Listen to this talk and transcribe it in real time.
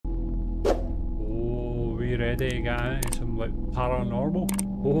we ready to get into some like paranormal?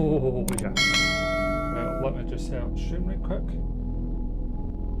 Oh yeah. Right, let me just set up stream right quick.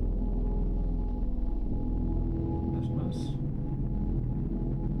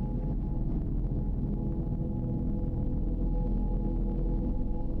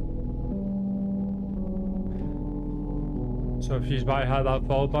 So if you might hit that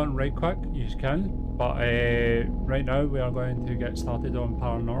follow button right quick, you can. But right now we are going to get started on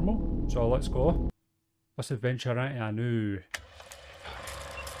paranormal. So let's go. Let's adventure into a new.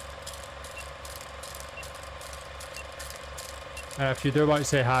 If you do want to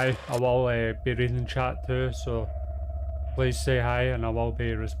say hi, I will be reading chat too. So please say hi and I will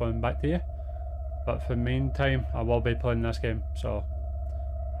be responding back to you. But for the meantime, I will be playing this game. So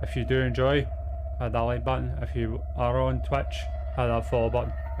if you do enjoy, hit that like button. If you are on Twitch, hit that follow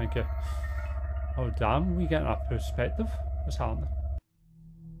button. Thank you. Oh damn, we getting a perspective? What's happening?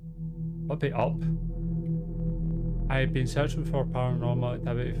 Flip it up. I've been searching for paranormal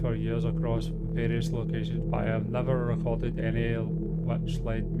activity for years across various locations, but I have never recorded any which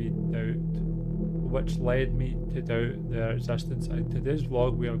led me to doubt their existence. In today's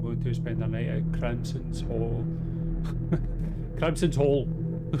vlog we are going to spend the night at Crimson's Hall. Crimson's Hall.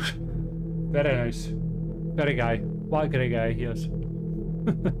 Very nice. Very guy. What a great guy he is.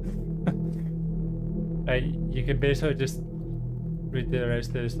 Right, you can basically just read the rest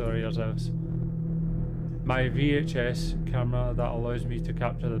of the story yourselves. My VHS camera that allows me to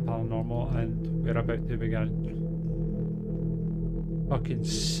capture the paranormal, and we're about to begin. Fucking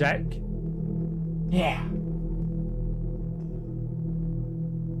sick. Yeah.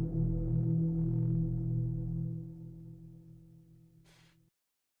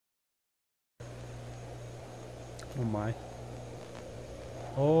 Oh my.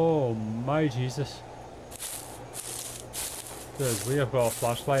 Oh my Jesus. Dude, we have got a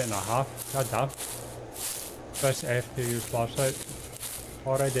flashlight and a half. God damn. Press F to use flashlight.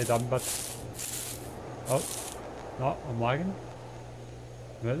 Already done, but... Oh. No, I'm lagging.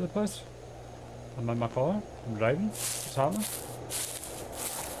 I'm out of the place. I'm in my car. I'm driving. What's happening?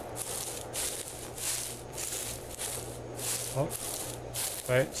 Oh.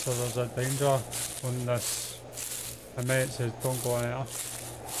 Right, so there's a danger on this. My mate says don't go in it.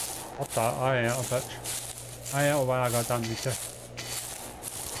 What that? I ain't a bitch. I ain't a I got damn meter.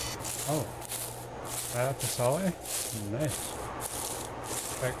 Oh. Right, a facility. Nice.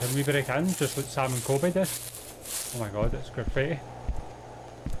 Right, can we break in just like Sam and Kobe did? Oh my god, it's graffiti.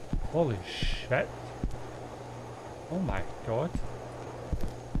 Holy shit. Oh my god.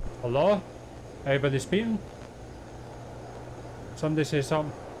 Hello? Everybody speaking? Somebody say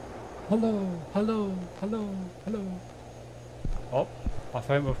something. Hello, hello, hello, hello. Oh, I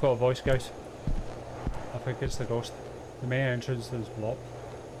think we've got a voice, guys. I think it's the ghost. The main entrance is blocked.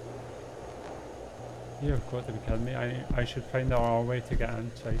 You've got to be kidding me. I should find our way to get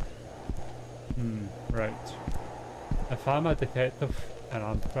inside. Right. If I'm a detective, and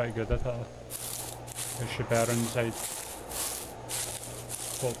I'm pretty good at it, it should be inside.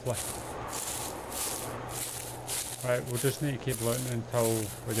 Hopefully. Right, we'll just need to keep looking until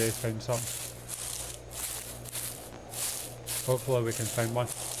we do find something. Hopefully we can find one.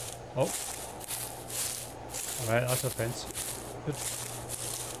 Oh. Alright, that's a fence. Good.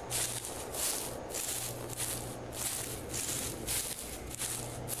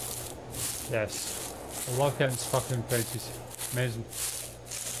 Yes. I love getting stuck in fences. Amazing.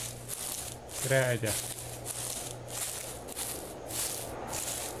 Great idea.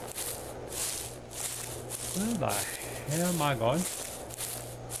 Where the hell am I going?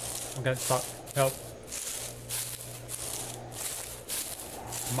 I'm getting stuck. Help.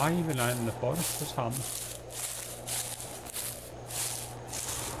 Am I even out in the forest? What's happening?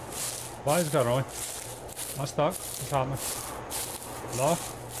 What is going on? I'm stuck. What's happening? Hello?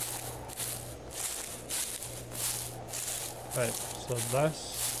 Right, so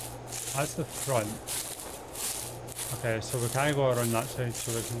that's the front. Okay, so we can't go around that side,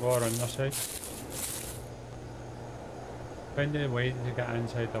 so we can go around this side. Find a way to get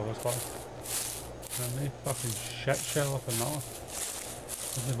inside the hospital. And they fucking shit shell up in that one.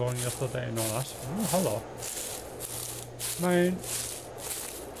 Wasn't born yesterday and all this. Oh, hello. Mine.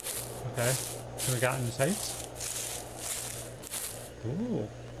 Okay, can we get inside? Ooh.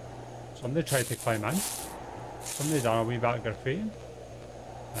 Somebody tried to climb in. Somebody's done a wee bit of graffiti.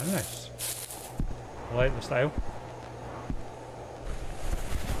 Nice. I like the style.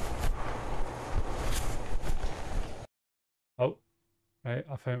 Oh, right,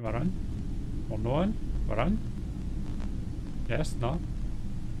 I think we're in. We're not in. We're in. Yes, no.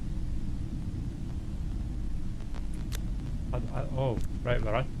 Oh, right,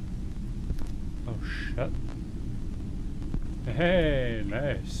 we're in. Oh shit. Hey,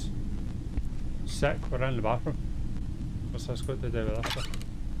 nice. Sick, we're in the bathroom. What's this got to do with this?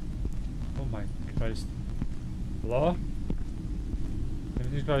 Oh my Christ. Hello?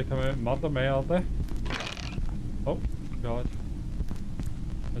 Somebody's got to come out and murder me, are they? Oh, God.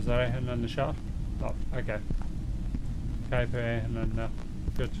 Is there anything in the shower? Oh, okay. Can't put anything in there.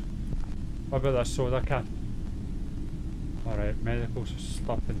 Good. What about this soda can? Alright, medical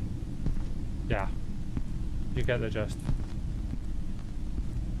stuff and... yeah. You get the gist.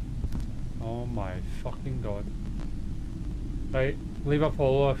 Oh my fucking God. Right, leave a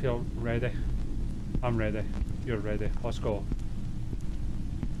follow if you're ready. I'm ready. You're ready. Let's go.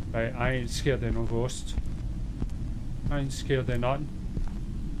 Right, I ain't scared of no ghosts. I ain't scared of nothing.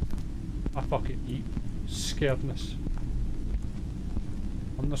 I fucking eat scaredness.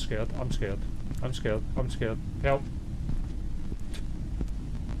 I'm not scared. I'm scared. I'm scared. I'm scared. Help.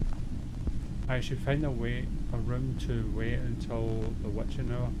 I should find a room to wait until the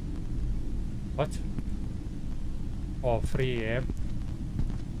witching hour. What? Oh, 3 AM.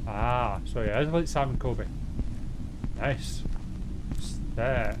 Ah, so yeah, it's like Sam and Kobe. Nice. What's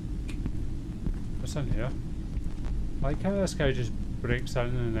that? What's in here? I like how this guy just breaks in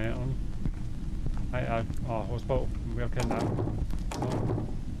and out on. Oh, hospital. We're kind of. Oh.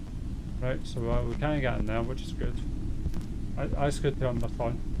 Right, so we can't get in there, which is good. That's good to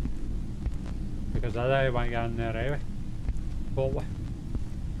understand. Because I really want to get in there anyway. Totally.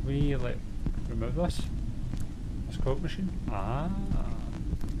 We like remove this. This coke machine. Ah.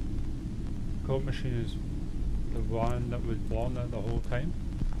 Coke machine is the one that was blown out the whole time.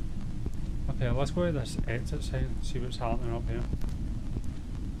 Okay, let's go to this exit sign and see what's happening up here.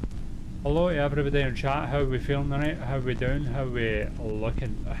 Hello to everybody in chat, how are we feeling tonight? How are we doing? How are we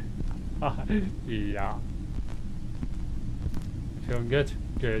looking? Yeah. Feeling good?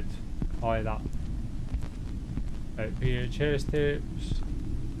 Good. I like that. Right, VHS tapes.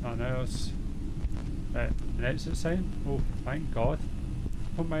 Nothing else. Right, an exit sign. Oh, thank God.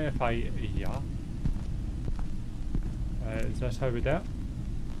 Don't mind if I... yeah. Is this how we do it?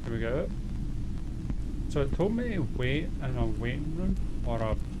 Here we go. So it told me to wait in a waiting room or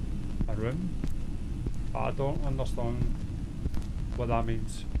a room, but I don't understand what that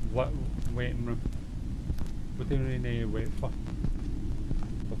means. What waiting room? What do we need to wait for?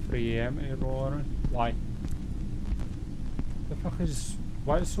 For 3 AM to roll around? Why? The fuck is...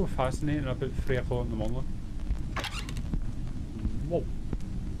 why is it so fascinating about 3 o'clock in the morning? Whoa.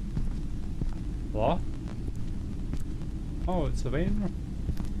 What? Oh, it's the waiting room.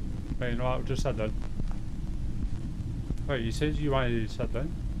 Right, you know what, I'll just sit down. Wait, you said you wanted to sit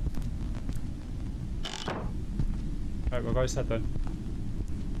down? Right, we're going to sit down.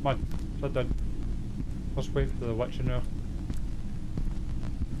 Come on, sit down. Let's wait for the witching hour.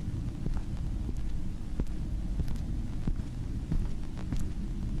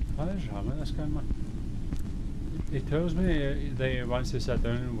 What is wrong with this guy, man? He tells me that he wants to sit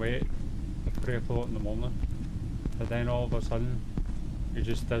down and wait at 3 o'clock in the morning, but then all of a sudden he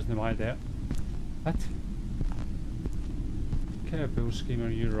just doesn't want to do it. What? What kind of bull scheme are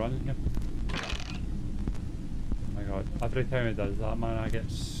you running here? Oh my God, every time he does that, man, I get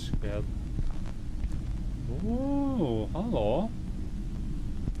scared. Oh, hello.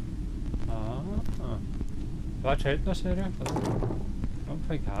 Ah. Have I checked this area? I don't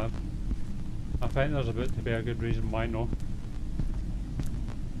think I have. I think there's about to be a good reason why no.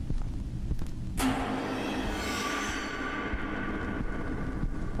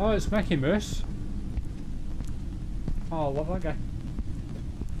 Oh, it's Mickey Mouse. Oh, I love that guy.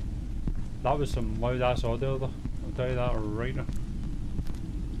 That was some loud ass audio though. I'll tell you that right now.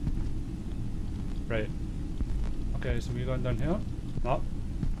 Right. Okay, so we going down here? No.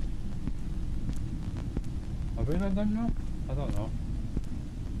 Are we going down now? I don't know.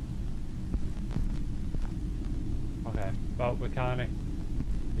 Okay, well we can't.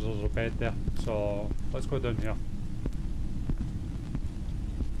 There's a bed there, so let's go down here.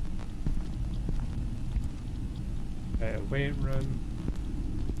 Okay, waiting room.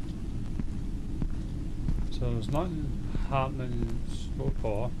 So there's nothing happening so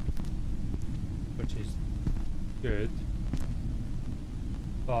far, which is good.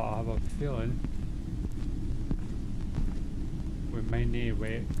 But I have a feeling we might need to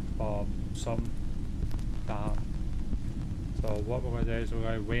wait for something to happen. So what we're going to do is we're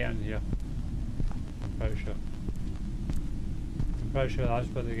going to wait in here. I'm pretty sure. I'm pretty sure that's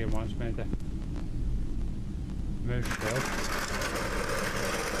what the game wants me to do. Move forward.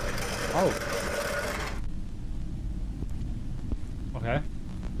 Oh! Okay.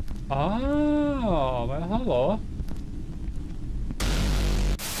 Oh, well, hello.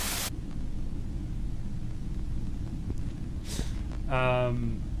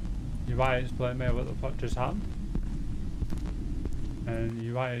 You want to explain to me what the fuck just happened? And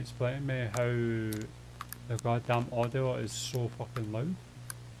you want to explain to me how the goddamn audio is so fucking loud?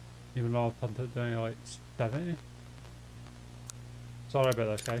 Even though I've turned it down to like 70. Sorry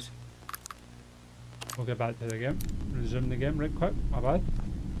about this, guys. We'll get back to the game. Resume the game right quick, my bad.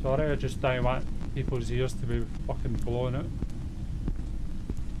 Sorry, I just don't want people's ears to be fucking blowing out. Know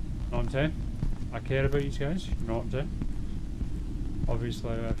what I'm saying? I care about you guys, you know what I'm saying?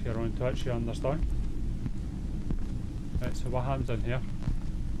 Obviously, if you're on Twitch, you understand. Right, so what happens in here?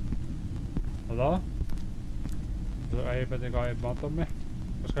 Hello? Is there anybody going to murder me?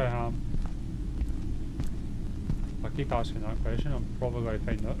 What's going on? I keep asking that question, I'm probably going to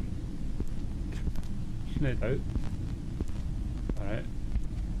find out. No doubt. Alright.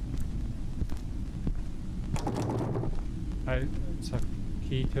 It's a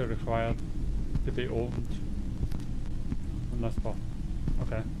key to required to be opened on this part.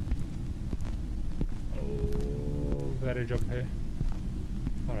 Okay. Oh, very jumpy.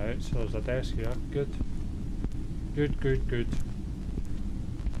 Alright, so there's a desk here. Good. Good, good, good.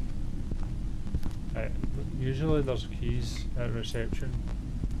 Right. Usually there's keys at reception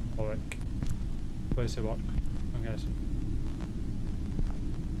or like place of work, I'm guessing.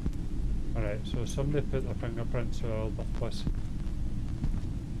 Alright, so somebody put their fingerprints all over the place.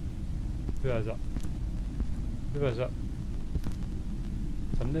 Who is it? Who is it?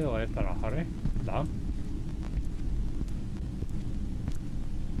 Somebody left in a hurry? Damn.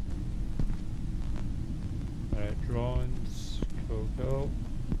 Alright, drones. Cool, cool.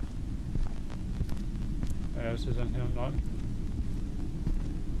 What else is in here? None.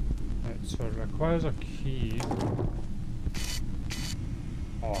 Right, so it requires a key.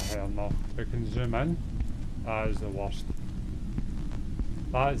 Oh hell no. We can zoom in. That is the worst.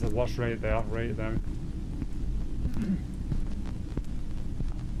 That is the worst right there, right there.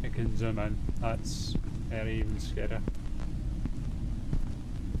 It can zoom in. That's very even scarier.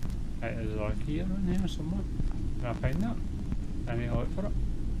 Right, is there a key around here somewhere? Can I find that? I need to look for it.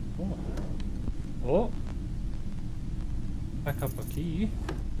 Oh. Oh! Pick up a key.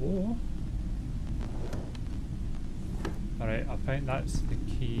 Oh! Alright, I think that's the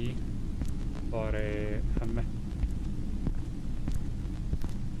key for him.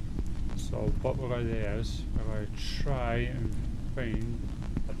 So what we're going to do is, we're going to try and find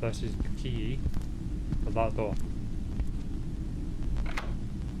if this is the key for that door.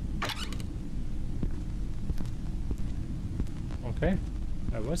 Okay,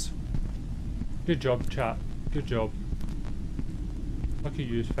 it was. Good job, chat. Good job. Look at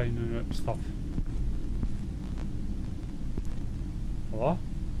you finding out stuff. Hello?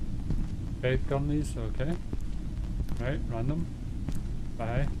 Bed gurneys, okay. Right, random.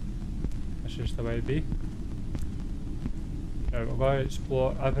 Bye. That's just the way it be. Right, we're going to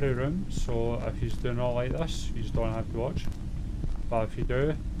explore every room, so if you do not like this, you don't have to watch. But if you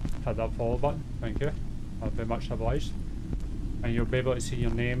do, hit that follow button, thank you. I'll be much obliged. And you'll be able to see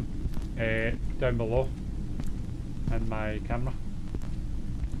your name down below in my camera.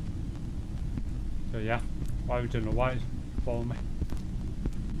 So yeah, why would you know why? Follow me.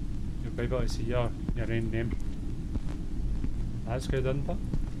 You'll be able to see your own name. That's good, isn't it?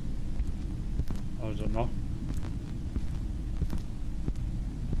 Or is it not?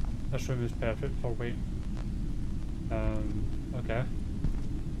 This room is perfect for waiting. Okay.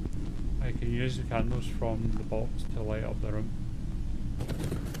 I can use the candles from the box to light up the room.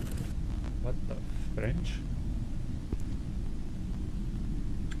 What the French?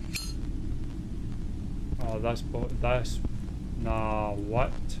 Oh, that's nah,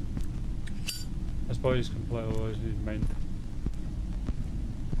 what? This boy's completely losing his mind.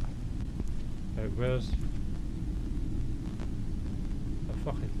 Right, where's the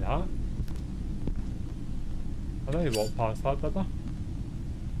fuck is that? I don't even walk past that, did I?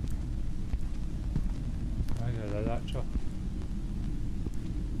 I got that actually.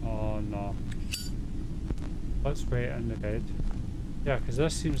 Oh no. Let's wait in the bed. Yeah, because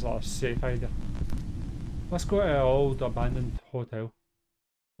this seems like a safe idea. Let's go to an old abandoned hotel.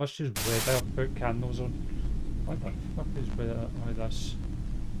 Let's just wait there, put candles on. What the fuck is with it like this?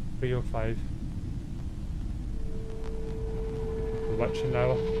 305. The witching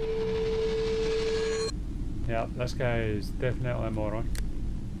hour. Yeah, this guy is definitely a moron.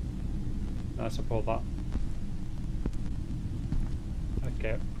 I support that.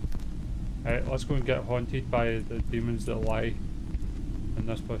 Okay. Right, let's go and get haunted by the demons that lie in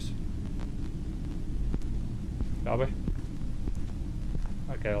this place. Shall we?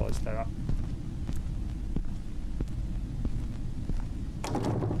 Okay, let's do that.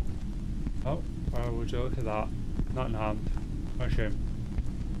 Oh, well, would you look at that? Nothing harmed. What a shame.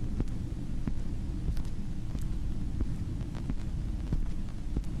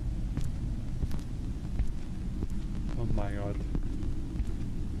 Oh my god.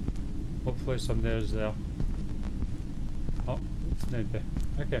 Hopefully somebody is there. Oh, it's empty.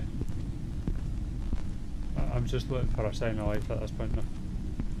 Okay. I'm just looking for a sign of life at this point now.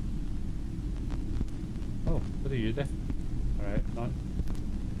 Oh, what do you do? Alright, none.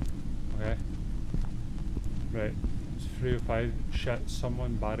 Okay. Right. It's 3 or 5. Shit,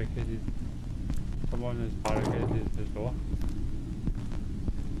 someone barricaded. Someone has barricaded the door.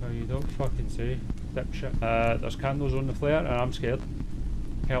 Oh, you don't fucking say. Dipshit. There's candles on the flare and I'm scared.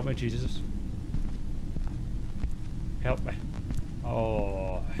 Help me, Jesus. Help me.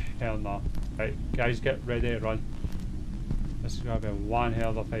 Oh, hell no. Right, guys, get ready to run. This is gonna be one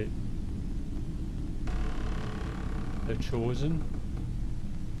hell of a fight. The Chosen?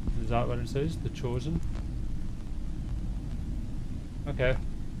 Is that what it says? The Chosen? Okay.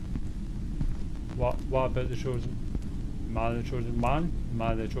 What about the Chosen? Am I the Chosen man? Am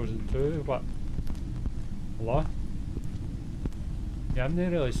I the Chosen 2? What? Hello? Yeah, I'm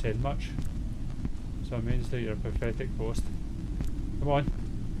not really saying much. So it means that you're a pathetic ghost. Come on.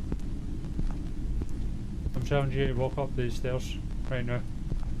 I'm challenging you to walk up these stairs right now.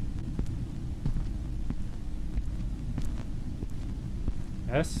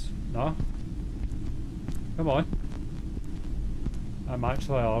 Yes? No? Come on. I'm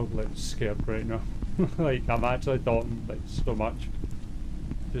actually all like scared right now. Like I'm actually talking like so much.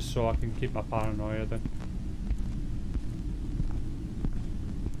 Just so I can keep my paranoia down.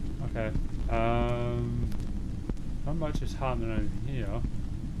 Okay. Not much is happening in here.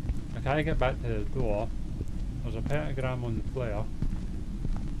 I can't get back to the door. There's a pentagram on the flare.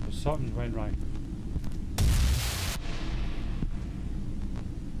 There's something went right.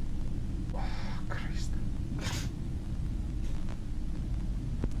 Oh, Christ.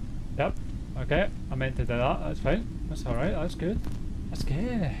 Yep. Okay. I meant to do that. That's fine. That's alright. That's good. That's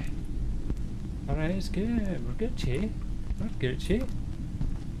good. Alright, it's good. We're Gucci. We're Gucci.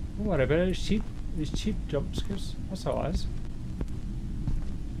 Don't worry about it. It's cheap. It's cheap jump scares. That's all it is.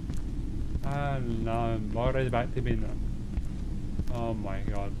 And I'm already back to being there. Oh my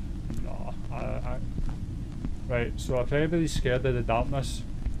god. No. Right, so if anybody's scared of the darkness,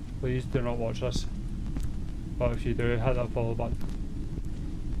 please do not watch this. But if you do, hit that follow button.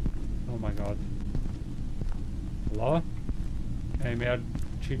 Oh my god. Hello? Any more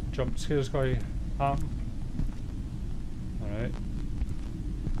cheap jump scares going to happen? Alright.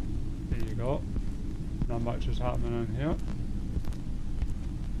 There you go. Not much is happening in here.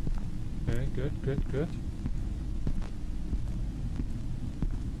 Okay, good.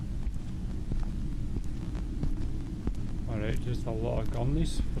 Alright, just a lot of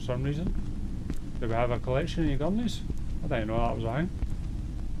gummies for some reason. Do we have a collection of gummies? I didn't know that was a thing.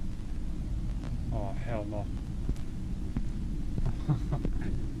 Oh, hell no.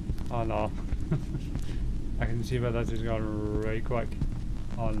 Oh no. I can see where this is going right quick.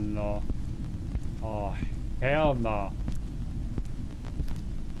 Oh no. Oh, hell no.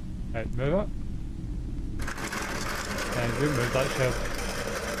 Right, move it. And do move that shelf.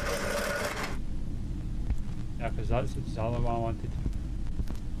 Yeah, because that's exactly what I wanted.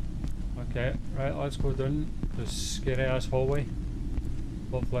 Okay, right, let's go down the scary ass hallway.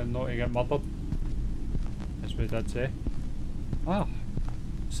 Hopefully not to get murdered. As we did say. Ah,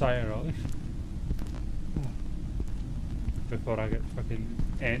 sigh of relief. Before I get fucking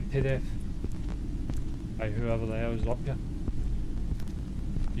ent to death by whoever the hell is up here.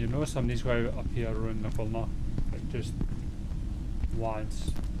 You know somebody's going to appear around the corner, like just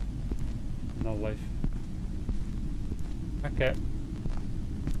once in their life. Okay.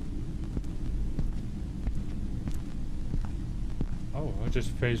 Oh, I just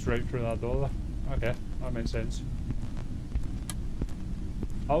phased right through that door there. Okay, that makes sense.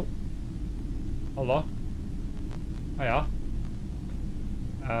 Oh. Hello. Hiya.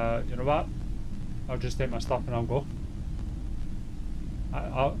 You know what? I'll just take my stuff and I'll go.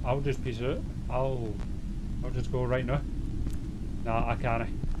 I'll just piece it. I'll just go right now. Nah, I can't.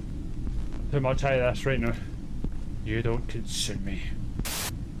 Too much out of this right now. You don't consume me.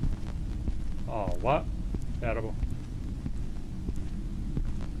 Oh, what? Terrible.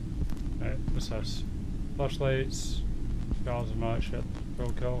 Right, what's this? Flashlights, scars and all that shit.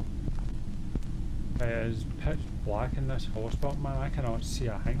 Cool. It is pitch black in this hospital, man. I cannot see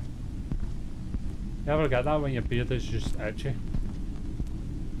a thing. You ever get that when your beard is just itchy?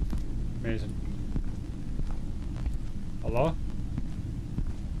 Amazing. Hello?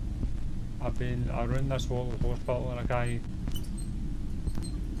 I've been around this whole hospital and a guy.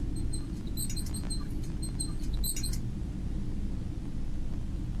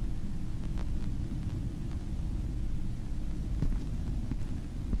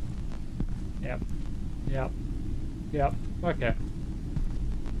 Yep. Yep. Okay.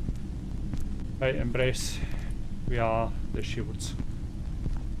 Right, embrace. We are the shields.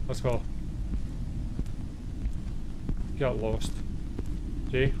 Let's go. Get lost.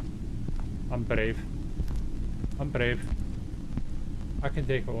 See? I'm brave. I'm brave. I can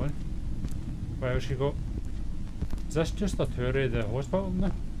take it on. Where else you go? Is this just a tour of the hospital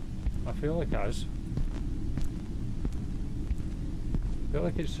now? I feel like it is. I feel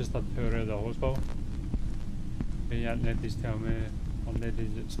like it's just a tour of the hospital. But yet nobody's telling me, or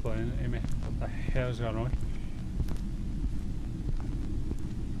nobody's explaining it to me. What the hell's going on?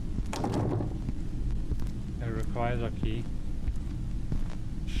 It requires a key.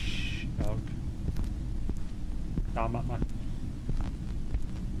 Shh, dog. Damn it, man.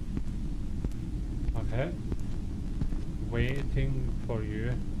 Okay. Waiting for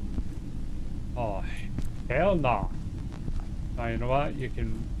you. Oh, hell nah. Nah, you know what? You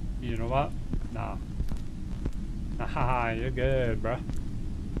can. You know what? Nah. Haha, you're good, bruh.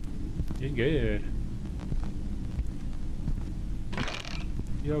 You're good.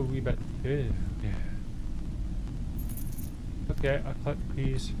 You're a wee bit good. Yeah. Okay, I click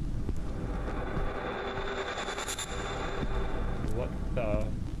please. What the?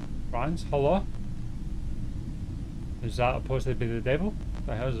 Franz? Hello? Is that supposed to be the devil?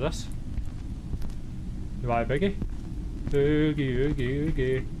 The hell is this? You want a biggie? Boogie, oogie,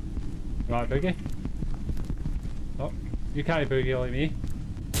 oogie. You want a biggie? Oh, you can't boogie like me.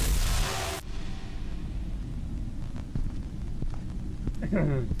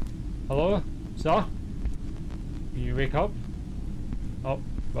 Hello? Sir? Can you wake up? Oh,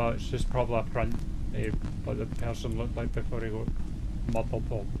 well, it's just probably a print of what the person looked like before he got muddled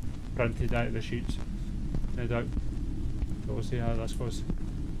up or printed out of the sheets. No doubt. So we'll see how this goes.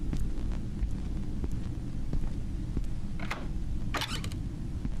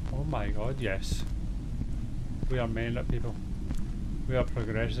 Oh my god, yes. We are made up, people. We are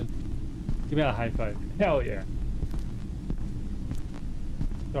progressing. Give me a high five. Hell yeah.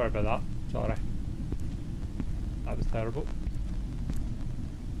 Sorry about that. Sorry. That was terrible.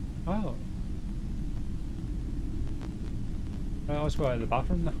 Oh. Right, let's go out of the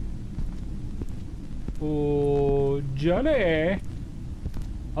bathroom now. Oh, Johnny!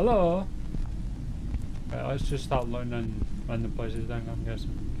 Hello! Right, let's just start looking in random places then, I'm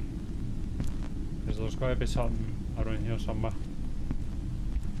guessing. Because there's got to be something around here somewhere.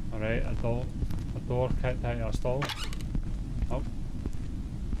 Alright, a door kicked out of a stall. Oh.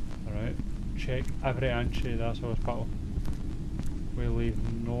 Alright, check every inch of this hospital. We leave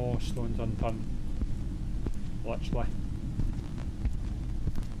no stones unturned. Literally.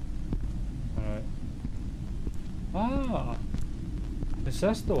 Alright. Ah! It's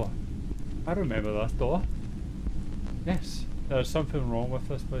this door. I remember this door. Yes, there's something wrong with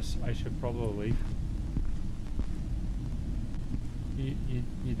this place. I should probably leave.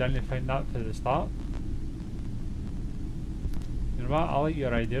 You didn't find that to the start? You know what? I like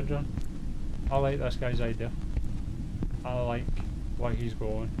your idea, John. I like this guy's idea. I like where he's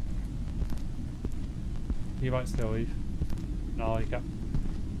going. He wants to leave. And I like it.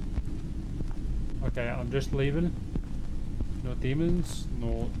 Okay, I'm just leaving. No demons,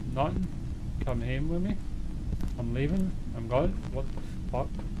 no nothing. Come home with me. I'm leaving. I'm gone. What the fuck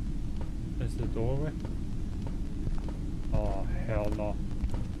is the doorway? Oh hell no.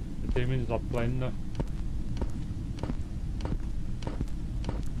 The demons are blind now.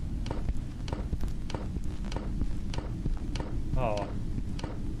 Oh.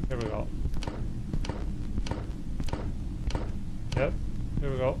 Here we go. Yep.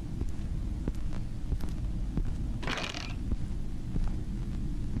 Here we go.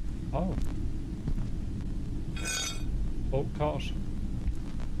 Oh. Bolt cutters.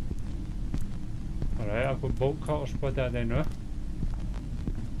 Alright, I've got bolt cutters. What do they know?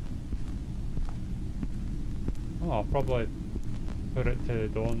 Oh, I'll probably put it to the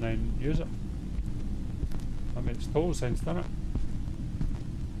door and then use it. That makes total sense, doesn't it?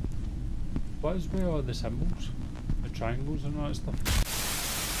 What is with all the symbols? The triangles and all that stuff?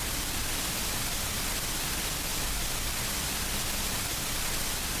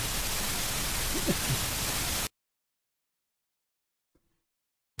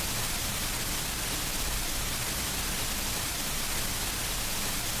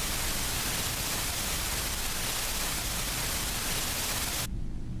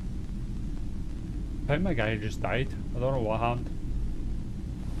 I think my guy just died. I don't know what happened.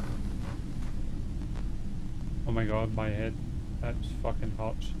 Oh my god, my head. That fucking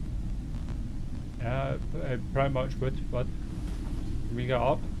hurts. Yeah, it pretty much would, but can we get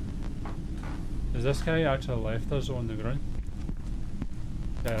up? Is this guy actually left us on the ground?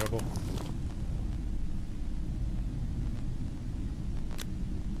 Terrible.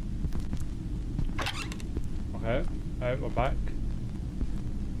 Right, we're back.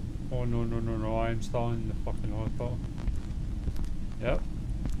 Oh no, no, no, no, I'm still in the fucking hospital. Yep,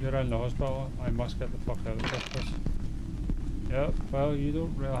 you're in the hospital. I must get the fuck out of this place. Yep, well, you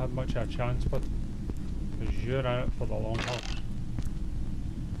don't really have much of a chance, but because you're in it for the long haul.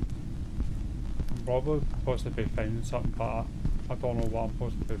 I'm probably supposed to be finding something, but I don't know what I'm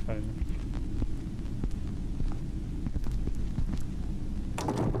supposed to be finding.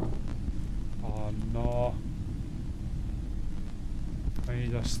 Oh no. I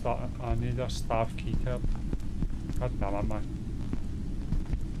need a staff keycard. God damn it, man.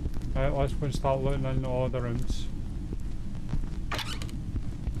 Right, let's go and start looking in all the rooms.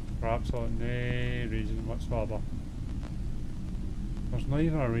 For absolutely no reason whatsoever. There's not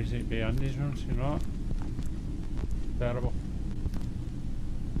even a reason to be in these rooms, you know what? Terrible.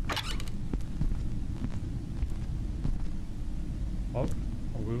 Oh,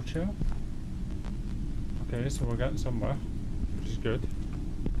 a wheelchair? Okay, so we're getting somewhere, which is good.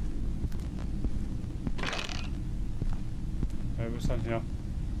 Right, what's in here?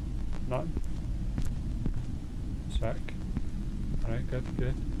 Nothing. Sick. Alright, good,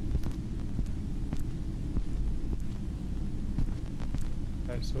 good.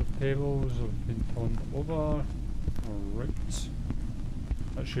 Right, so tables have been turned over. Right.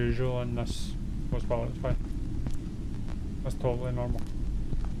 That's usual in this hospital, it's fine. That's totally normal.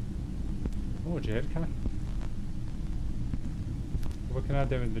 Oh, a jerry can. What can I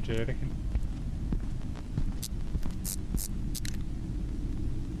do with the jerry can?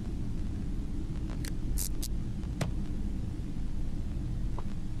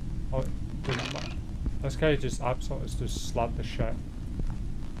 Oh, this guy just absolutely just slapped the shit.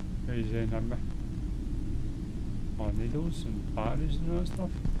 He's in me. Oh, needles and batteries and all that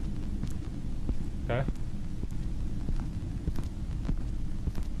stuff. Okay.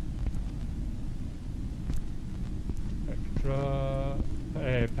 Extra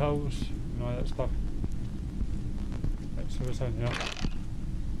pills and all that stuff. Right, so what's in here?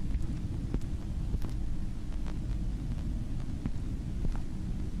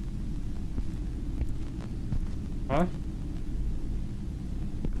 Huh?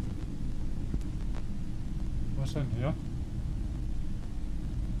 What's in here?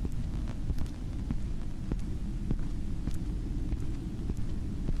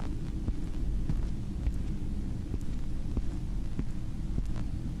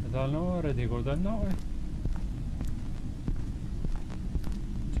 Did I not already go down that way?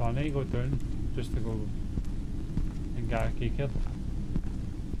 So I need to go down just to go and get a key card.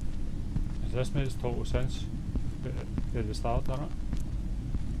 This makes total sense to the start, doesn't it?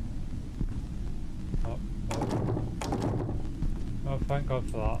 Oh, thank God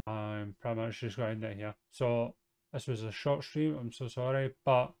for that. I'm pretty much just going to end it here. So this was a short stream, I'm so sorry,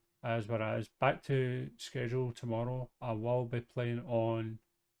 but as what it is, back to schedule tomorrow. I will be playing on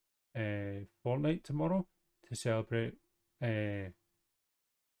Fortnite tomorrow to celebrate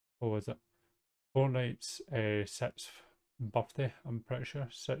what was it? Fortnite's 6th birthday, I'm pretty sure.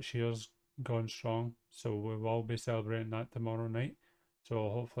 6 years gone strong. So we will be celebrating that tomorrow night. So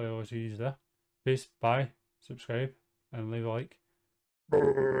hopefully I'll see you there. Peace, bye, subscribe, and leave a like.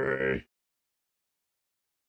 Bye.